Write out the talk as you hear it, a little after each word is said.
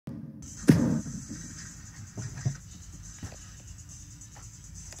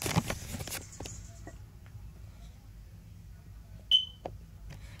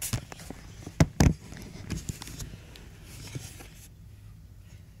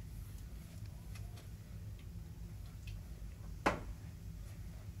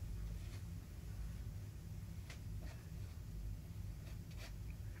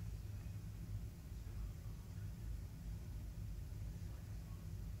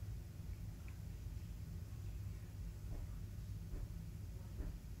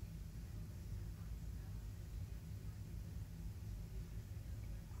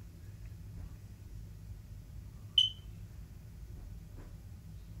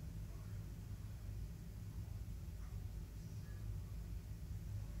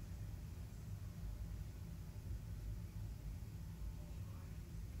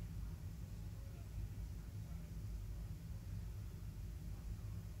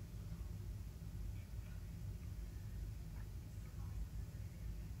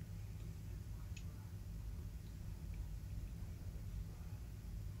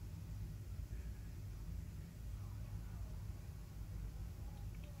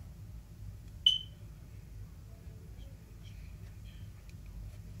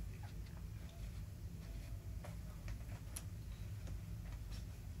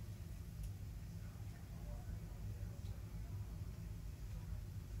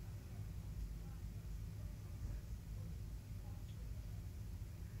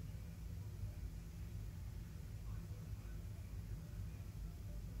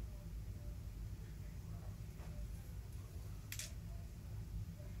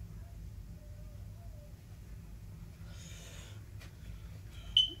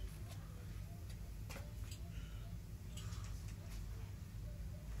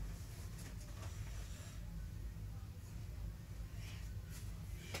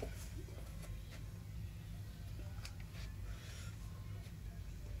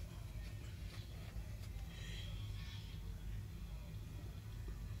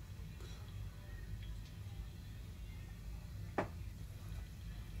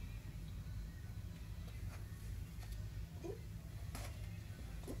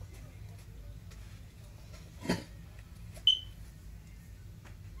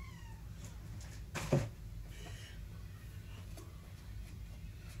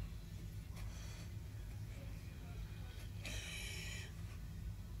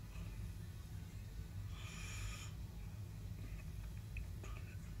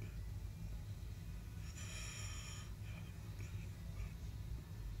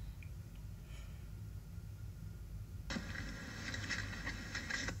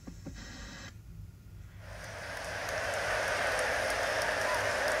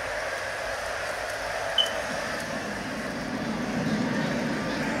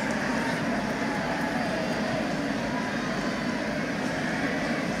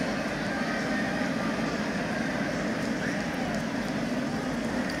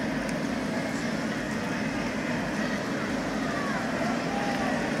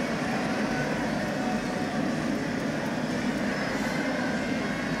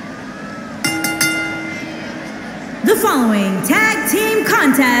The following tag team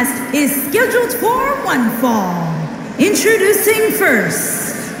contest is scheduled for one fall. Introducing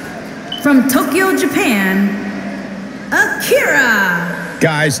first, from Tokyo, Japan, Akira.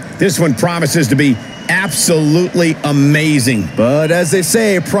 Guys, this one promises to be absolutely amazing. But as they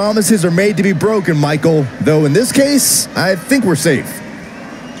say, promises are made to be broken, Michael. Though in this case, I think we're safe.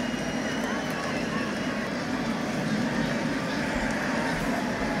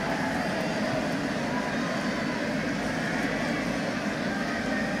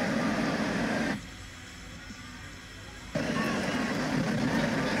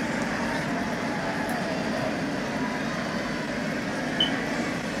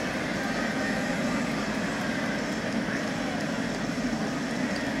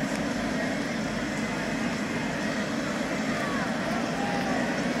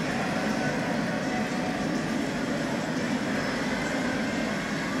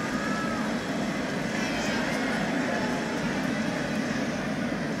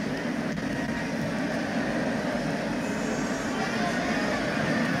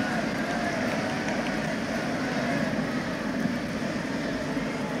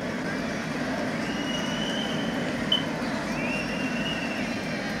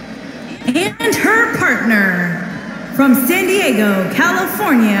 And her partner, from San Diego,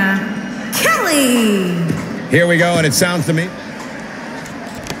 California, Kelly. Here we go, and it sounds to me.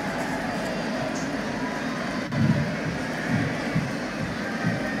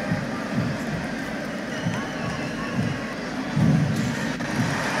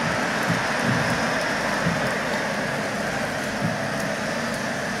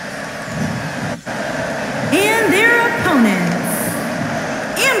 And their opponents,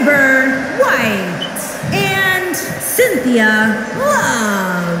 Amber White and Cynthia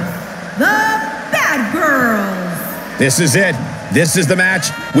Love, the Bad Girls. This is it. This is the match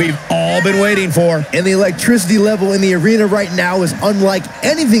we've all been waiting for. And the electricity level in the arena right now is unlike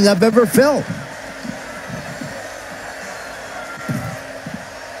anything I've ever felt.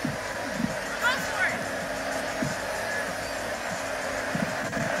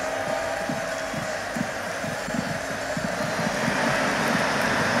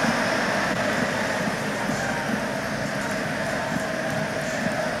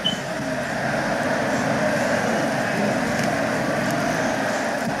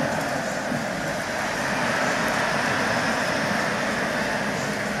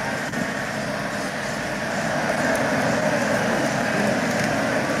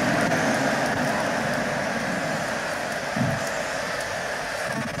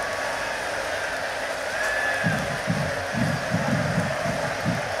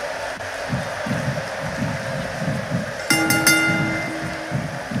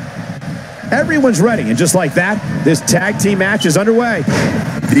 Everyone's ready, and just like that, this tag team match is underway.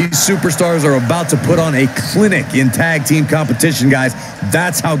 These superstars are about to put on a clinic in tag team competition, guys.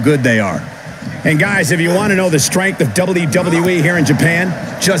 That's how good they are. And guys, if you want to know the strength of WWE here in Japan,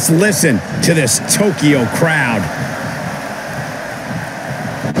 just listen to this Tokyo crowd.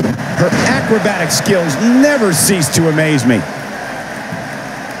 Her acrobatic skills never cease to amaze me.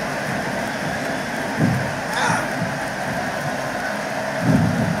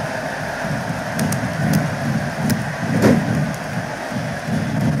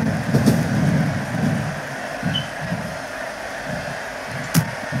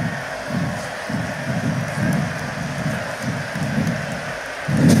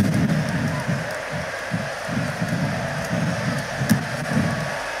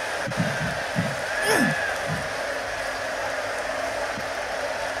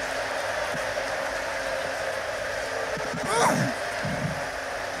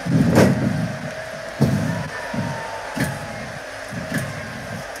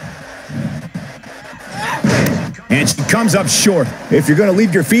 And she comes up short. If you're going to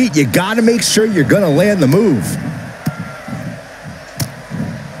leave your feet, you got to make sure you're going to land the move.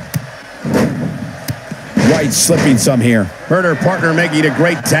 White slipping some here. Her and her partner making a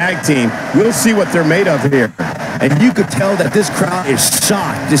great tag team. We'll see what they're made of here. And you could tell that this crowd is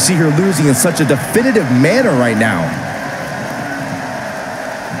shocked to see her losing in such a definitive manner right now.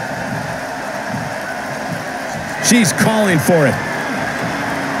 She's calling for it.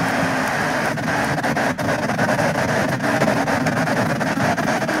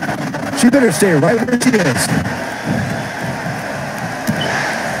 She better stay right where she is.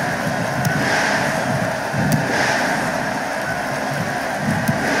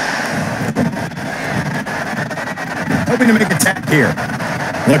 Hoping to make a tag here.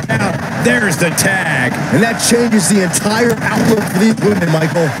 Look out, there's the tag. And that changes the entire outlook for these women,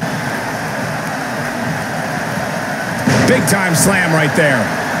 Michael. Big time slam right there.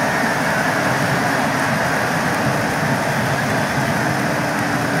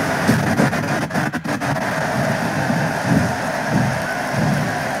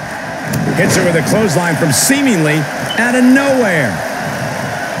 Hits her with a clothesline from seemingly out of nowhere.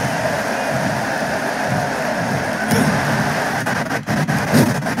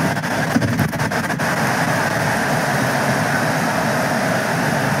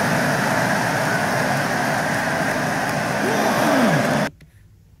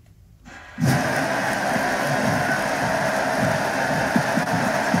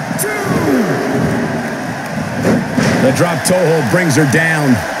 The drop toe hold brings her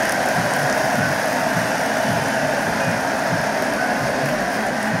down.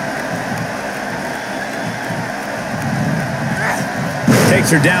 Takes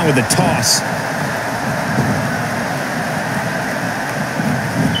her down with a toss.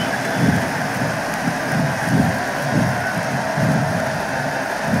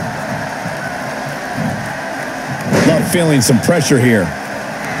 Love feeling some pressure here.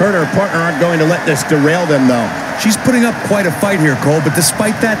 Her and her partner aren't going to let this derail them, though. She's putting up quite a fight here, Cole, but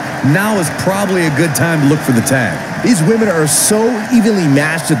despite that, now is probably a good time to look for the tag. These women are so evenly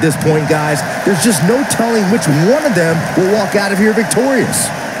matched at this point, guys. There's just no telling which one of them will walk out of here victorious.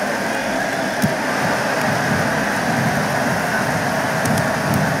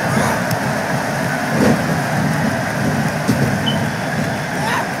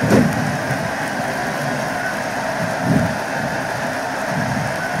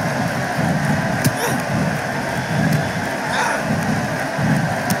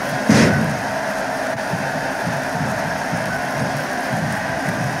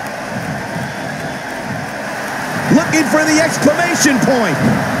 Looking for the exclamation point.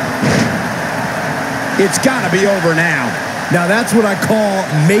 It's got to be over now. Now that's what I call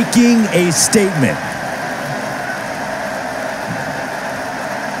making a statement.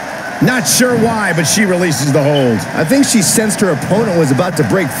 Not sure why, but she releases the hold. I think she sensed her opponent was about to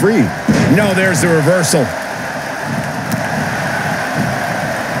break free. No, there's the reversal.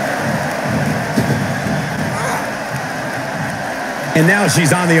 And now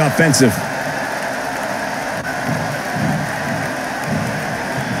she's on the offensive.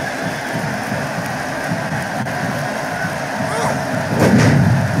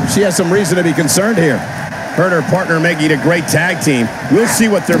 She has some reason to be concerned here. Her and her partner making a great tag team. We'll see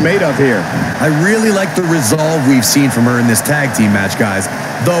what they're made of here. I really like the resolve we've seen from her in this tag team match, guys.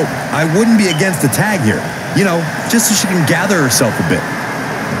 Though, I wouldn't be against the tag here. You know, just so she can gather herself a bit.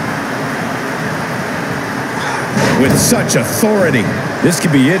 With such authority, this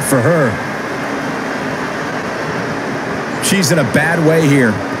could be it for her. She's in a bad way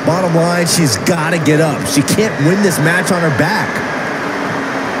here. Bottom line, she's got to get up. She can't win this match on her back.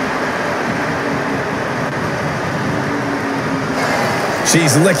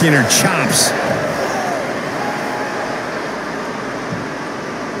 She's licking her chops.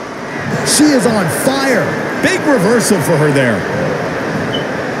 She is on fire. Big reversal for her there.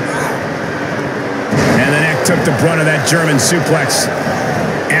 And the neck took the brunt of that German suplex.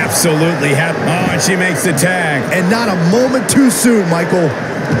 Absolutely. Oh, and she makes the tag. And not a moment too soon, Michael.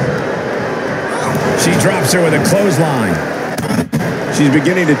 She drops her with a clothesline. She's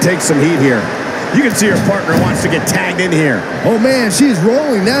beginning to take some heat here. You can see her partner wants to get tagged in here. Oh, man, she's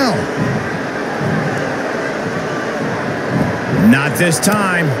rolling now. Not this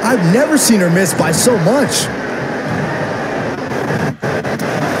time. I've never seen her miss by so much.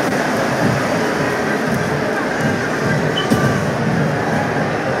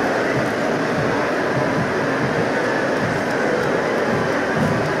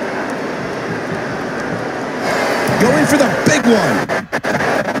 Going for the big one.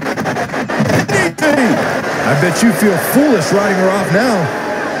 I bet you feel foolish riding her off now.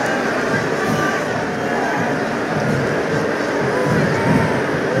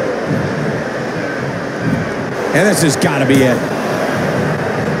 And this has got to be it.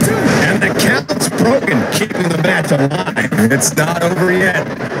 And the count's broken, keeping the match alive. It's not over yet.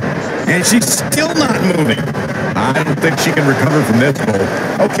 And she's still not moving. I don't think she can recover from this, Cole.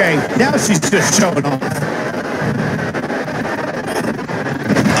 Okay, now she's just showing off.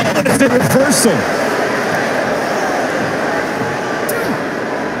 Oh, it's a reversal.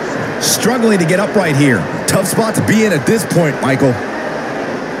 Struggling to get upright here. Tough spot to be in at this point, Michael.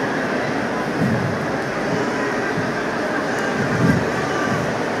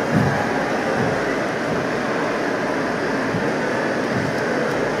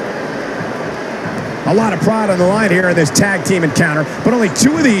 A lot of pride on the line here in this tag team encounter, but only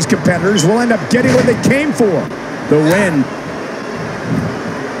two of these competitors will end up getting what they came for, the win.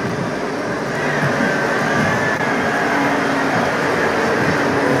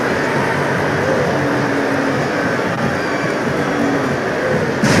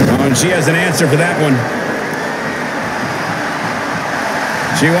 Oh, and she has an answer for that one.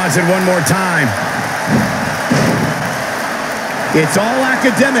 She wants it one more time. It's all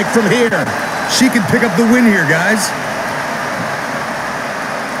academic from here. She can pick up the win here, guys.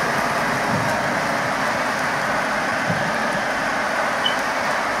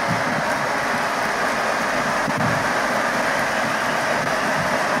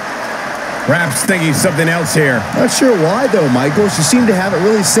 Perhaps thinking something else here. Not sure why, though, Michael. She seemed to have it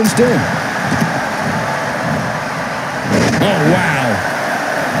really cinched in. Oh, wow.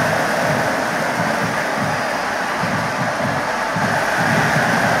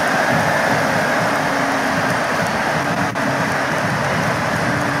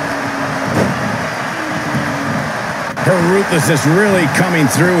 Her ruthlessness really coming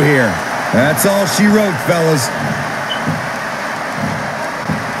through here. That's all she wrote, fellas.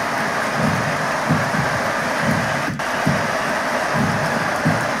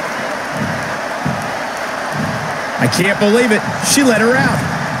 I can't believe it. She let her out.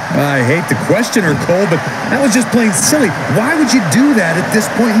 I hate to question her, Cole, but that was just plain silly. Why would you do that at this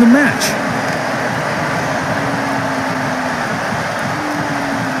point in the match?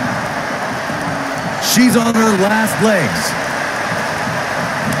 She's on her last legs.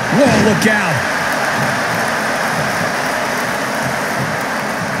 Whoa, look out.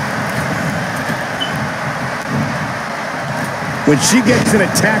 When she gets in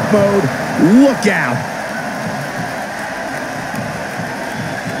attack mode, look out.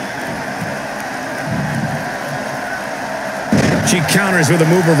 She counters with a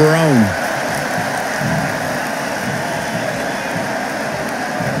move of her own.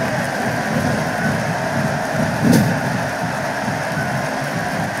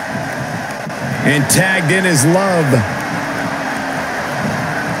 And tagged in is Love.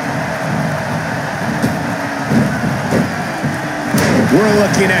 We're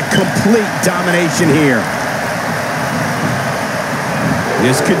looking at complete domination here.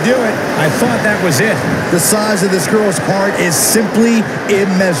 This could do it. I thought that was it. The size of this girl's heart is simply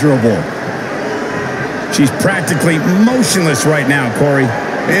immeasurable. She's practically motionless right now, Corey.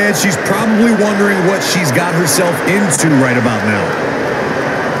 And she's probably wondering what she's got herself into right about now.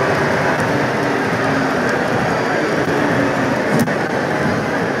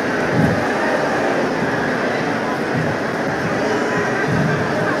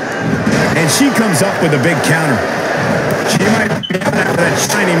 And she comes up with a big counter. She might be out after that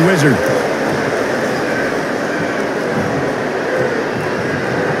shining wizard.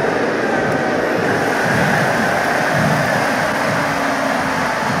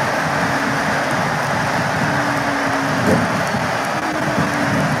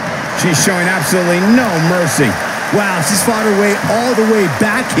 She's showing absolutely no mercy. Wow, she's fought her way all the way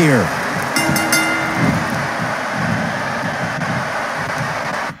back here.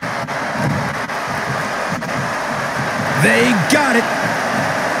 They got it.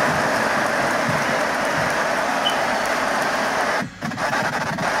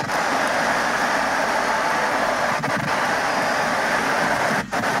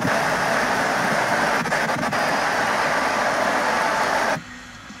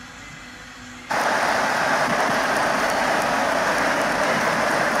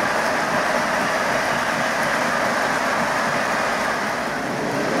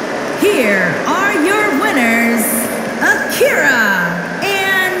 Here are your winners, Akira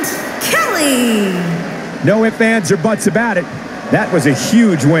and Kelly. No ifs, ands, or buts about it. That was a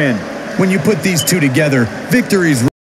huge win. When you put these two together, victories